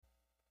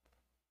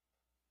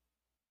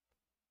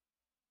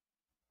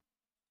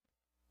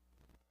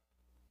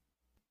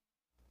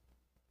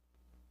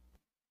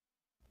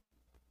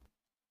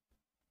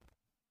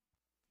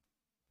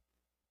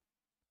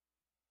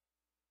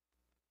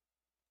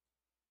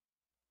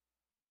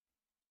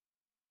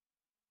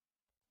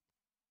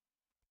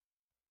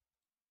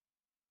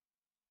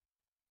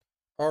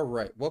All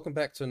right, welcome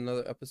back to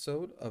another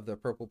episode of the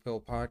Purple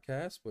Pill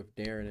Podcast with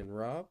Darren and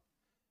Rob.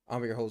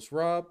 I'm your host,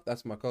 Rob.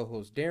 That's my co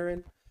host,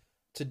 Darren.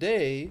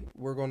 Today,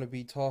 we're going to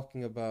be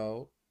talking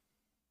about.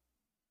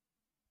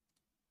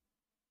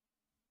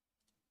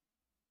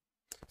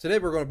 Today,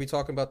 we're going to be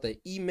talking about the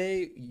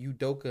Ime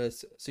Udoka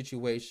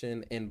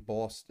situation in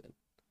Boston.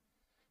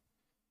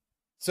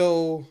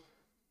 So,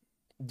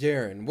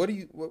 Darren, what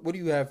do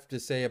you have to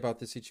say about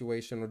the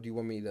situation, or do you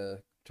want me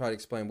to try to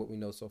explain what we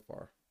know so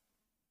far?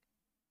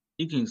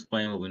 You can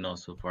explain what we know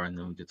so far, and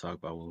then we can talk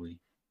about what we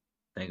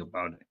think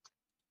about it.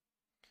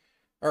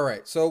 All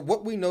right. So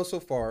what we know so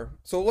far.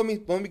 So let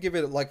me give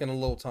it like in a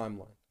little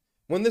timeline.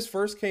 When this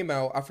first came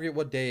out, I forget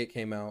what day it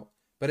came out,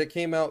 but it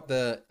came out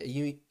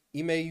Ime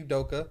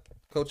Udoka,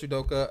 Coach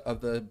Udoka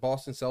of the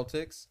Boston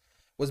Celtics,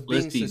 was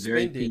Let's being be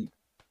very suspended.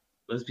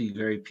 let's be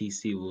very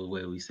PC with the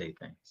way we say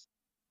things.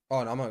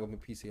 Oh, no, I'm not going to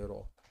be PC at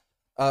all.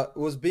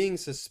 Was being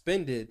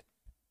suspended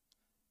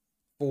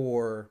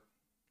for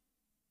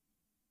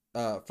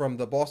from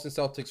the Boston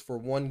Celtics for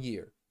 1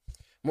 year.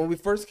 When we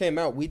first came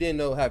out, we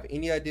didn't have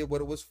any idea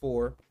what it was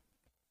for.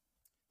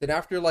 Then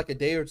after like a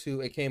day or two,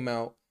 it came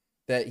out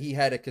that he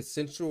had a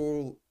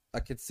consensual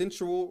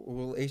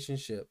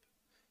relationship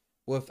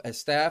with a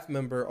staff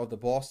member of the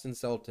Boston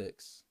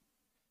Celtics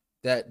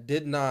that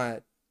did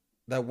not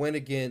that went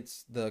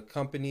against the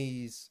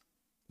company's,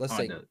 let's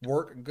say, Conduct.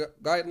 work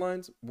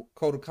guidelines,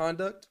 code of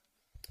conduct.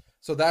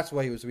 So that's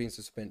why he was being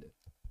suspended.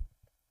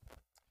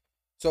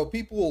 So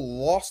people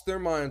lost their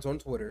minds on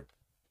Twitter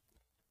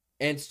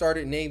and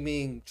started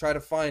try to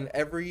find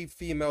every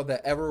female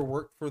that ever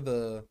worked for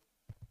the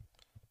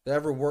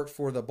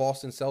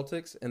Boston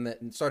Celtics, and that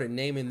started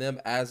naming them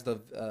as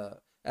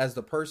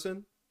the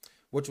person,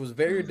 which was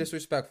very Mm.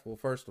 disrespectful,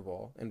 first of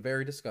all, and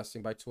very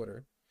disgusting by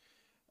Twitter.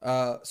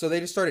 So they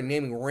just started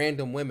naming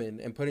random women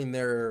and putting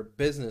their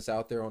business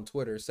out there on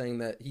Twitter, saying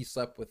that he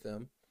slept with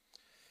them.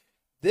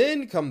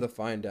 Then come to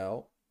find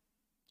out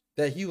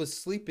that he was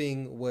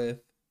sleeping with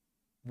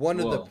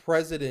one of the Well,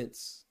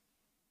 president's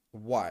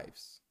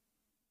wives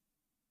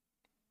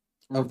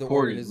of the reported.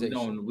 We organization,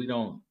 don't we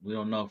don't we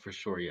don't know for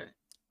sure yet.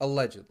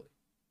 allegedly.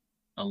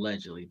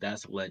 Allegedly,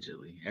 that's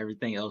allegedly.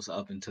 Everything else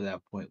up until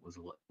that point was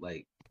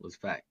was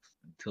facts.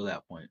 Until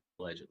that point,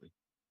 allegedly.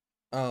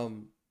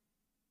 Um,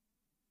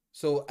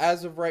 So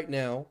as of right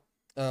now,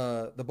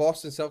 the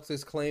Boston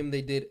Celtics claim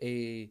they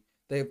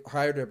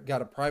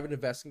got a private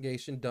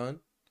investigation done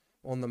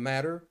on the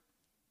matter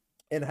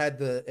and had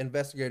the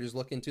investigators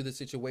look into the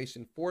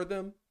situation for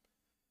them.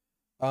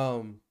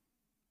 Um,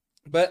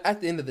 but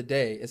at the end of the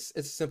day, it's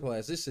as simple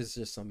as this is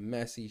just some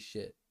messy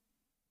shit.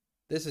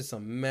 This is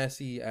some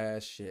messy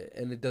ass shit,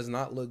 and it does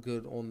not look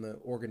good on the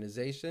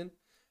organization.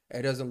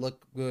 It doesn't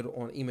look good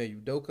on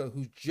Ime Udoka,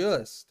 who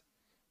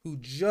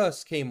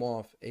just came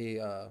off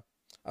a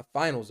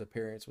finals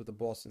appearance with the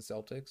Boston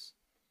Celtics.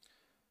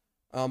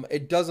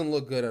 It doesn't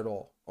look good at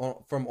all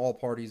from all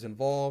parties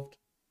involved.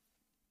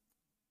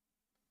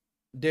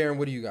 Darren,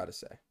 what do you got to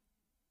say?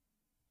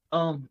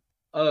 Um.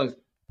 Uh.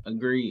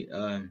 Agree.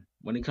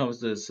 When it comes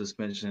to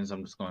suspensions,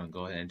 I'm just going to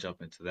go ahead and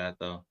jump into that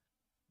though.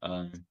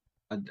 Um.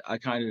 I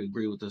kind of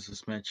agree with the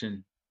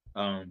suspension.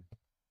 Um.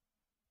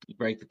 You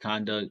break the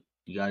conduct,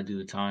 you gotta do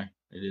the time.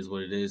 It is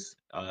what it is.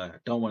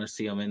 Don't want to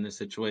see him in this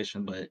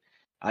situation, but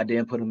I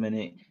didn't put him in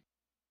it,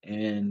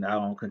 and I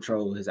don't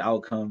control his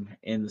outcome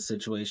in the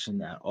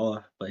situation at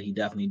all. But he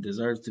definitely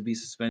deserves to be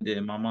suspended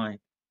in my mind.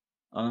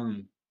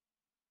 Um,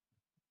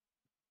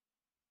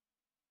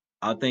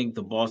 I think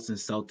the Boston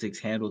Celtics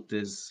handled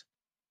this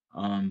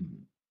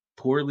um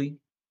poorly,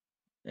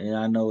 and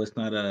I know it's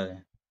not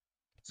a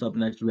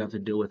something that you have to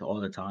deal with all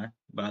the time,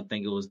 but I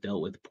think it was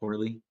dealt with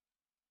poorly,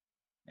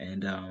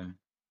 and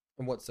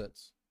In what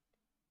sense?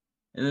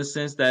 in the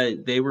sense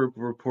that they were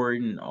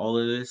reporting all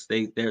of this.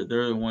 They're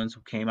the ones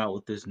who came out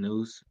with this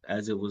news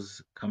as it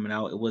was coming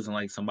out. It wasn't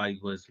like somebody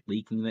was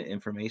leaking the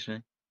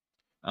information.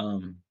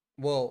 Um,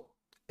 Well,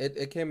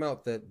 it came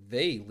out that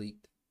they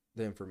leaked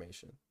the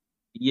information.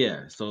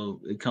 yeah, so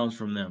it comes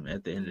from them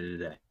at the end of the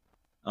day.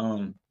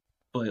 Um,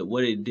 but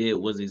what it did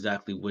was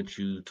exactly what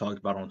you talked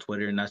about on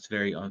Twitter, and that's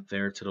very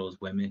unfair to those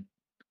women.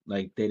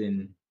 Like they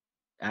didn't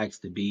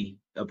ask to be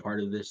a part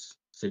of this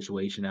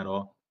situation at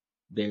all.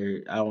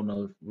 I don't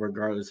know,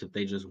 regardless if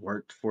they just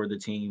worked for the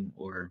team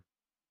or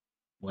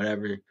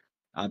whatever.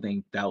 I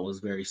think that was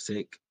very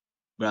sick,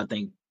 but I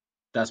think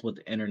that's what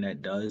the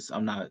internet does.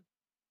 I'm not.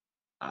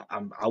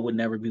 I would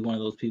never be one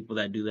of those people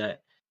that do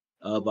that.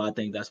 But I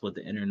think that's what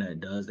the internet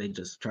does. They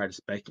just try to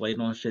speculate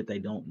on shit they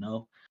don't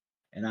know,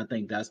 and I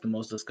think that's the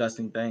most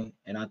disgusting thing.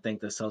 And I think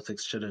the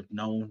Celtics should have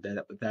known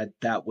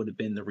that would have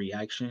been the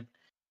reaction.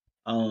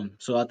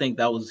 So I think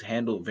that was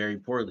handled very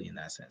poorly in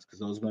that sense because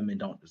those women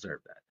don't deserve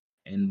that.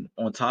 And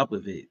on top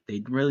of it,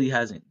 they really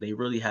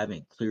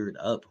haven't cleared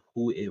up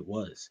who it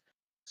was.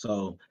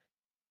 So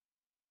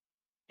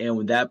and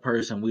with that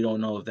person, we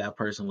don't know if that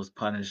person was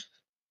punished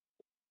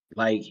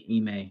like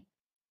Ime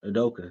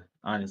Udoka,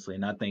 honestly.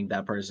 And I think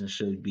that person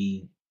should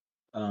be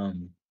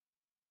um,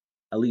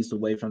 at least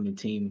away from the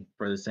team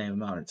for the same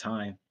amount of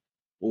time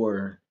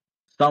or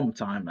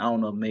sometime. I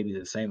don't know, maybe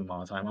the same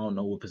amount of time. I don't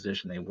know what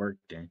position they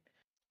worked in.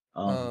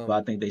 But I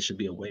Um, think they should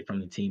be away from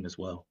the team as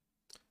well.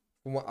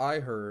 from what I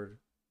heard,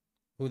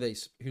 who they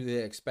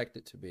expect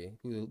it to be,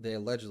 who they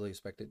allegedly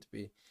expect it to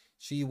be,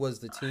 she was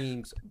the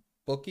team's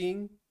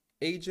booking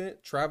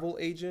agent, travel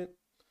agent,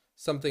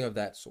 something of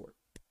that sort.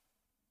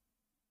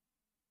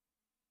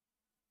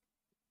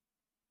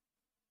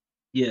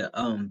 Yeah,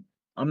 I'm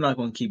not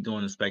going to keep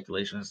doing the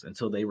speculations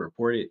until they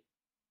report it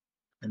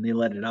and they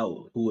let it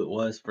out who it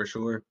was for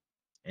sure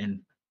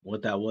and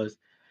what that was.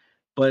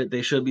 But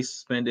they should be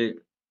suspended,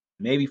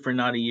 maybe for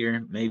not a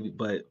year, maybe,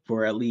 but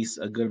for at least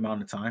a good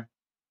amount of time,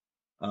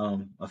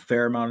 a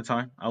fair amount of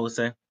time, I would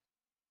say,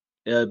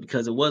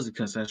 because it was a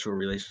consensual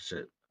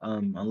relationship.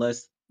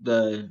 Unless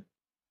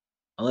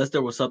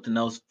there was something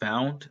else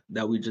found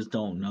that we just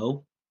don't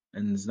know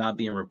and is not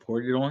being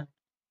reported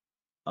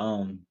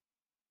um,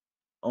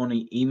 on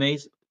the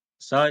email's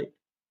side,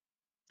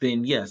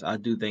 then yes, I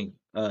do think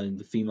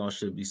the female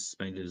should be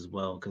suspended as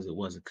well because it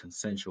was a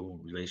consensual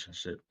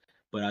relationship.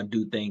 But I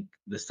do think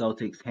the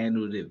Celtics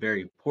handled it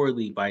very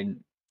poorly by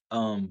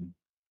um,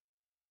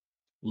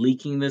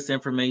 leaking this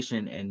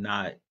information and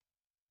not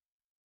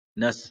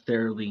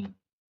necessarily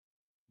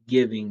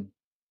giving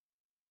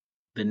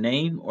the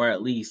name or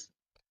at least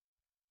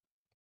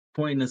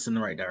pointing us in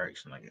the right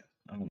direction, I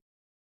guess.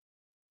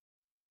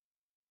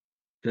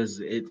 Because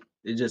it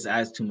just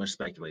adds too much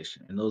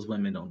speculation, and those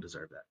women don't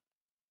deserve that.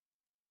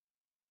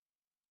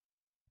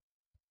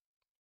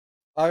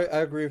 I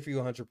agree with you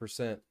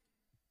 100%.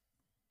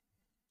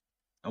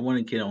 I want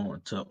to get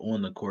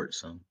on the court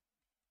some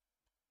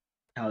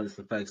how this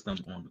affects them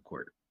on the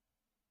court.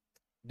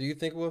 Do you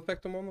think it will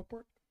affect them on the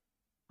court?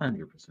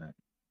 100%.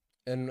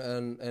 And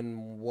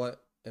what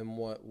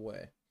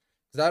way?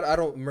 Because I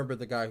don't remember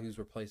the guy who's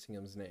replacing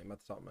him's name at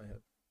the top of my head.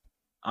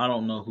 I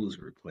don't know who's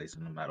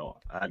replacing them at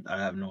all. I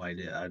have no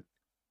idea. I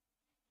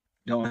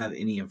don't have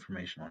any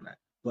information on that.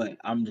 But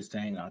I'm just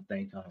saying, I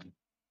think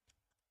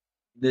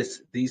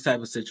these type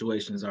of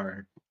situations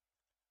are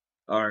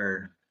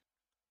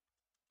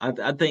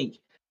I think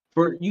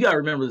for you got to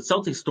remember the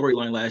Celtics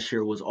storyline last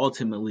year was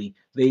ultimately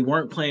they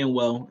weren't playing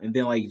well, and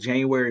then like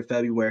January,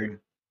 February,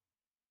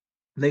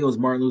 I think it was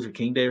Martin Luther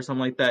King Day or something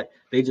like that.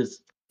 They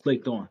just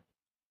clicked on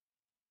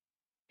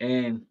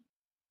and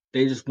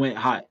they just went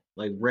hot,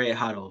 like red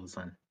hot all of a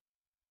sudden.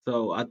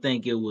 So I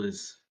think it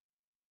was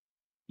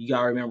you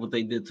gotta remember what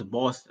they did to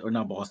Boston or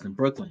not Boston,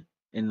 Brooklyn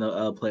in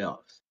the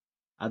playoffs.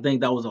 I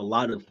think that was a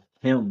lot of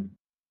him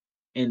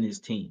and his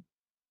team.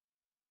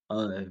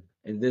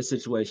 And this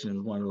situation is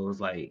one of those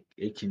like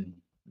it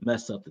can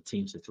mess up the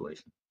team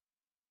situation,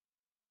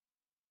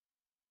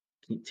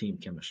 team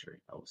chemistry.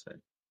 I would say.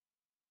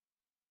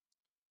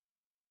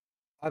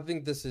 I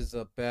think this is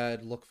a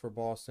bad look for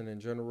Boston in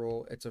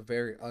general. It's a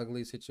very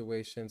ugly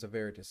situation. It's a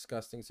very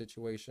disgusting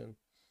situation.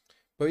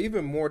 But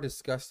even more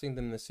disgusting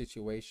than the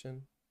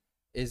situation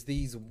is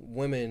these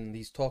women,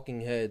 these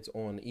talking heads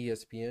on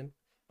ESPN.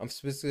 I'm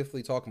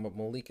specifically talking about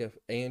Malika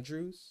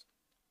Andrews.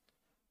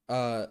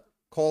 Uh,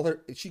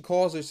 she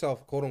calls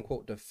herself quote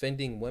unquote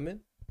defending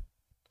women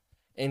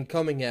and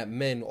coming at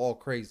men all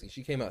crazy.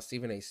 She came out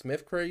Stephen A.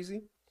 Smith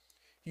crazy.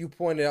 You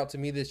pointed out to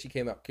me that she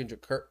came out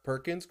Kendrick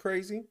Perkins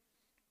crazy.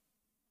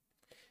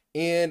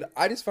 And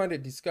I just find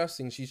it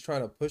disgusting. She's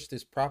trying to push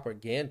this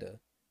propaganda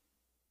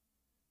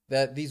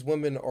that these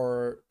women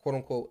are quote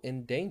unquote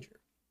in danger.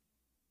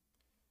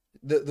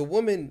 The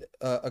woman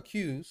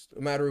accused,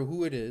 no matter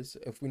who it is,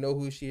 if we know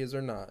who she is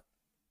or not,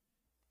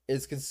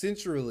 is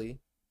consensually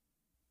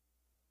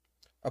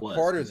a Was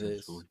part of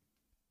this. consensually.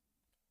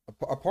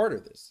 A part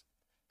of this.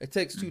 It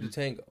takes two to Hmm.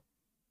 tango.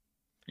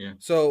 Yeah.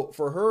 So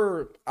for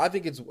her, I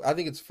think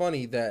it's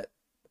funny that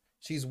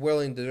she's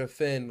willing to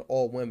defend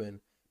all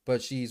women,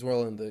 but she's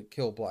willing to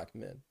kill black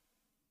men.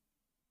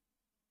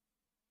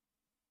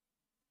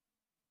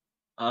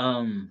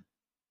 Um,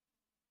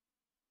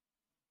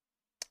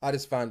 I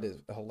just find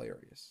it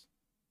hilarious.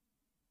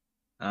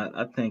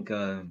 I think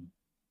I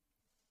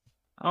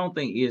don't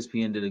think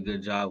ESPN did a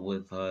good job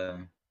with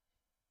how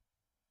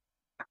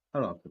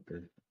do I put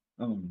this?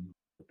 Um,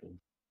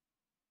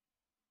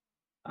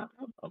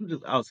 I'm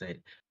just I'll say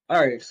it. All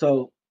right,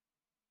 so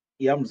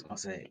yeah, I'm just gonna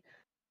say it.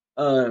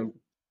 Uh,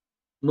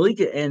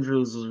 Malika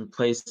Andrews was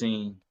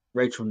replacing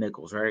Rachel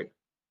Nichols, right?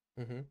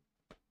 Hmm.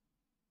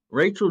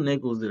 Rachel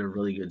Nichols did a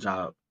really good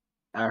job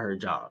at her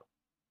job.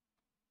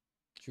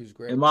 She was In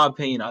great. my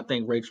opinion, I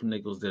think Rachel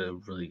Nichols did a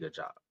really good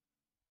job.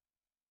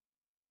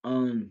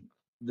 Um,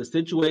 the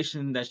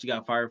situation that she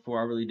got fired for,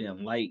 I really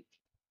didn't like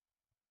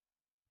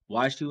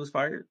why she was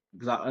fired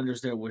because I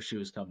understand where she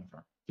was coming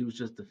from. She was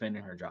just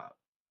defending her job,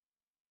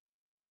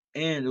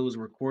 and it was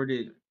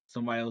recorded.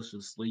 Somebody else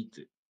just leaked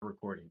it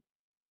recording,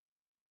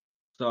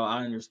 so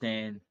I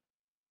understand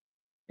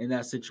in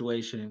that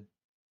situation.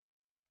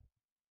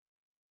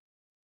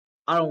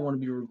 I don't want to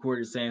be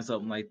recorded saying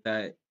something like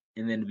that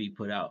and then to be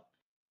put out.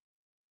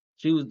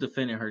 She was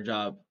defending her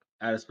job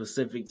at a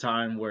specific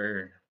time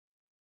where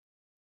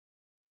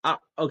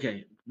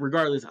okay,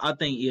 regardless, I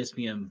think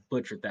ESPN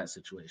butchered that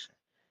situation.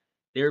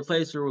 They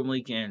replaced her with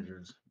Malik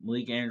Andrews.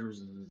 Malik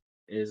Andrews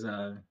is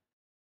I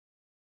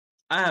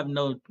have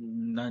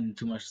nothing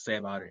too much to say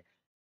about it.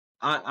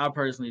 I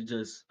personally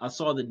just I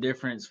saw the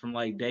difference from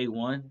like day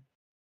one,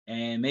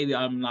 and maybe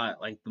I'm not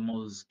like the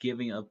most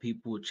giving of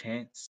people a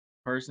chance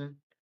person.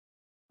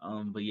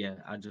 But yeah,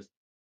 I don't know.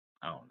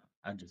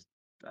 I don't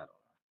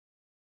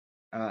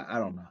I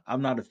don't know.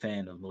 I'm not a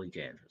fan of Malik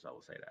Andrews. I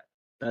will say that.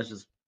 That's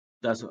just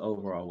that's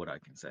overall what I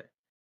can say.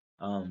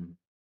 Um,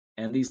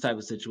 and these type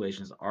of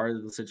situations are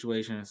the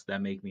situations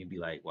that make me be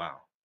like, wow.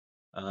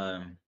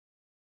 Um,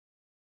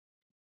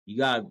 you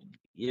got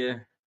yeah.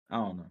 I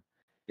don't know.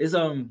 It's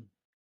how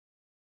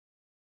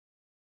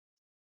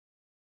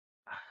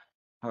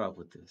do I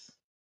put this?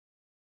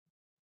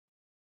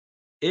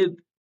 It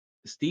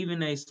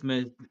Stephen A.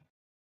 Smith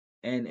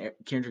and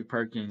Kendrick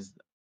Perkins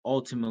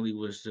ultimately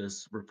was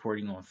just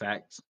reporting on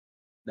facts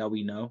that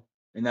we know,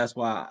 and that's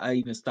why I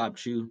even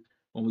stopped you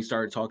when we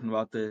started talking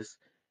about this,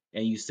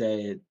 and you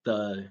said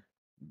the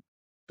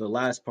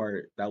last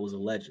part that was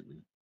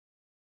allegedly,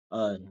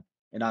 uh,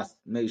 and I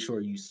made sure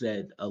you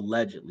said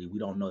allegedly. We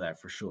don't know that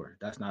for sure.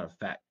 That's not a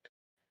fact,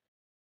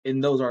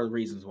 and those are the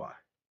reasons why.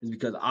 Is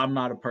because I'm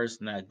not a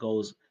person that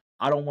goes.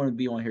 I don't want to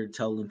be on here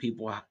telling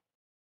people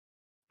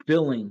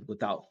feeling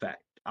without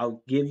fact.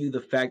 I'll give you the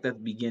fact at the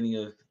beginning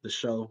of the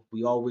show.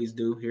 We always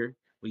do here.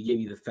 We give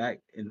you the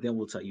fact, and then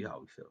we'll tell you how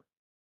we feel.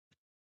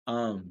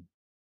 Um,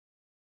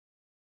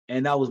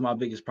 and that was my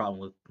biggest problem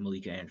with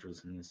Malika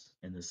Andrews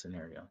in this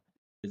scenario,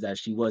 is that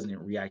she wasn't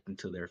reacting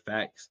to their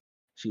facts.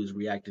 She was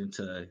reacting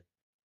to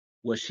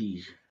what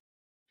she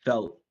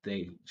felt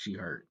she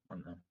heard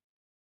from them.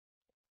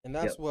 And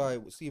that's Yep, why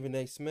Stephen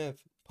A.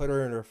 Smith put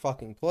her in her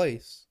fucking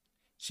place.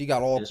 She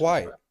got all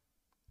quiet. disrespect,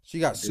 She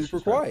got super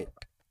disrespectful. quiet.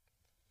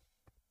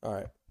 All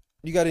right.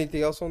 You got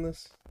anything else on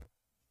this?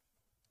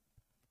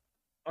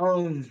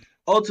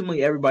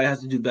 Ultimately, everybody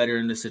has to do better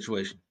in this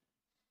situation.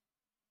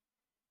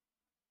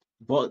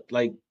 But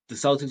like the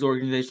Celtics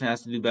organization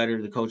has to do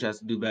better. The coach has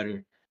to do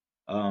better.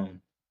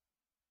 Um,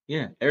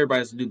 yeah, everybody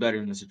has to do better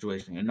in this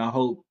situation. And I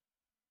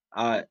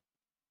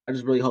I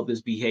just really hope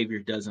this behavior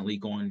doesn't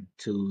leak on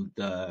to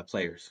the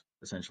players,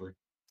 essentially.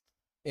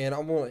 And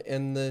I'm going to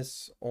end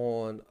this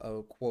on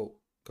a quote.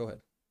 Go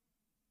ahead.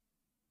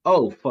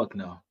 Oh fuck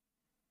no.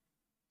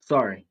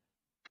 Sorry.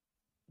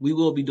 We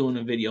will be doing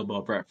a video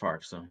about Brett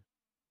Favre soon.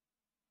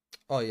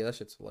 Oh yeah, that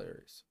shit's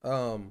hilarious.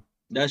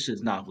 That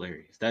shit's not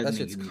hilarious. That That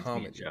shit's nigga needs to be in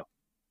comedy. jail.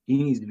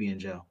 He needs to be in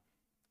jail.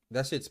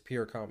 That shit's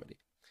pure comedy.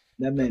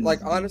 That man Like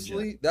needs to be in jail.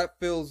 honestly, that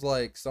feels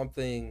like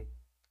something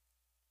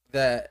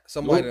that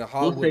somebody in We'll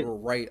Hollywood say will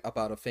write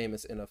about a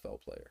famous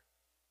NFL player.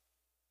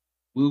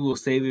 we will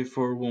save it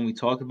for when we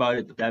talk about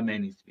it, but that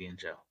man needs to be in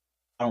jail.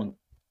 I don't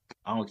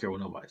I don't care what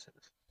nobody says.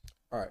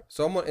 All right,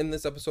 so I'm gonna end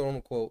this episode on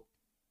a quote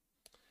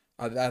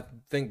I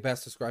think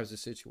best describes the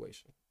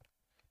situation.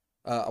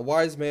 A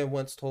wise man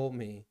once told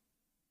me,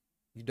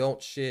 "You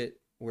don't shit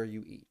where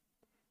you eat."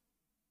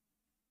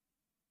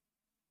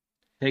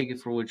 Take it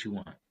for what you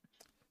want.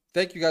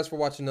 Thank you guys for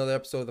watching another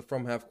episode of the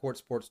From Half Court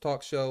Sports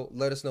Talk Show.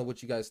 Let us know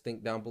what you guys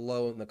think down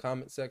below in the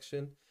comment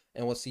section,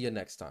 and we'll see you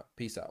next time.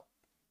 Peace out.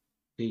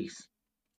 Peace.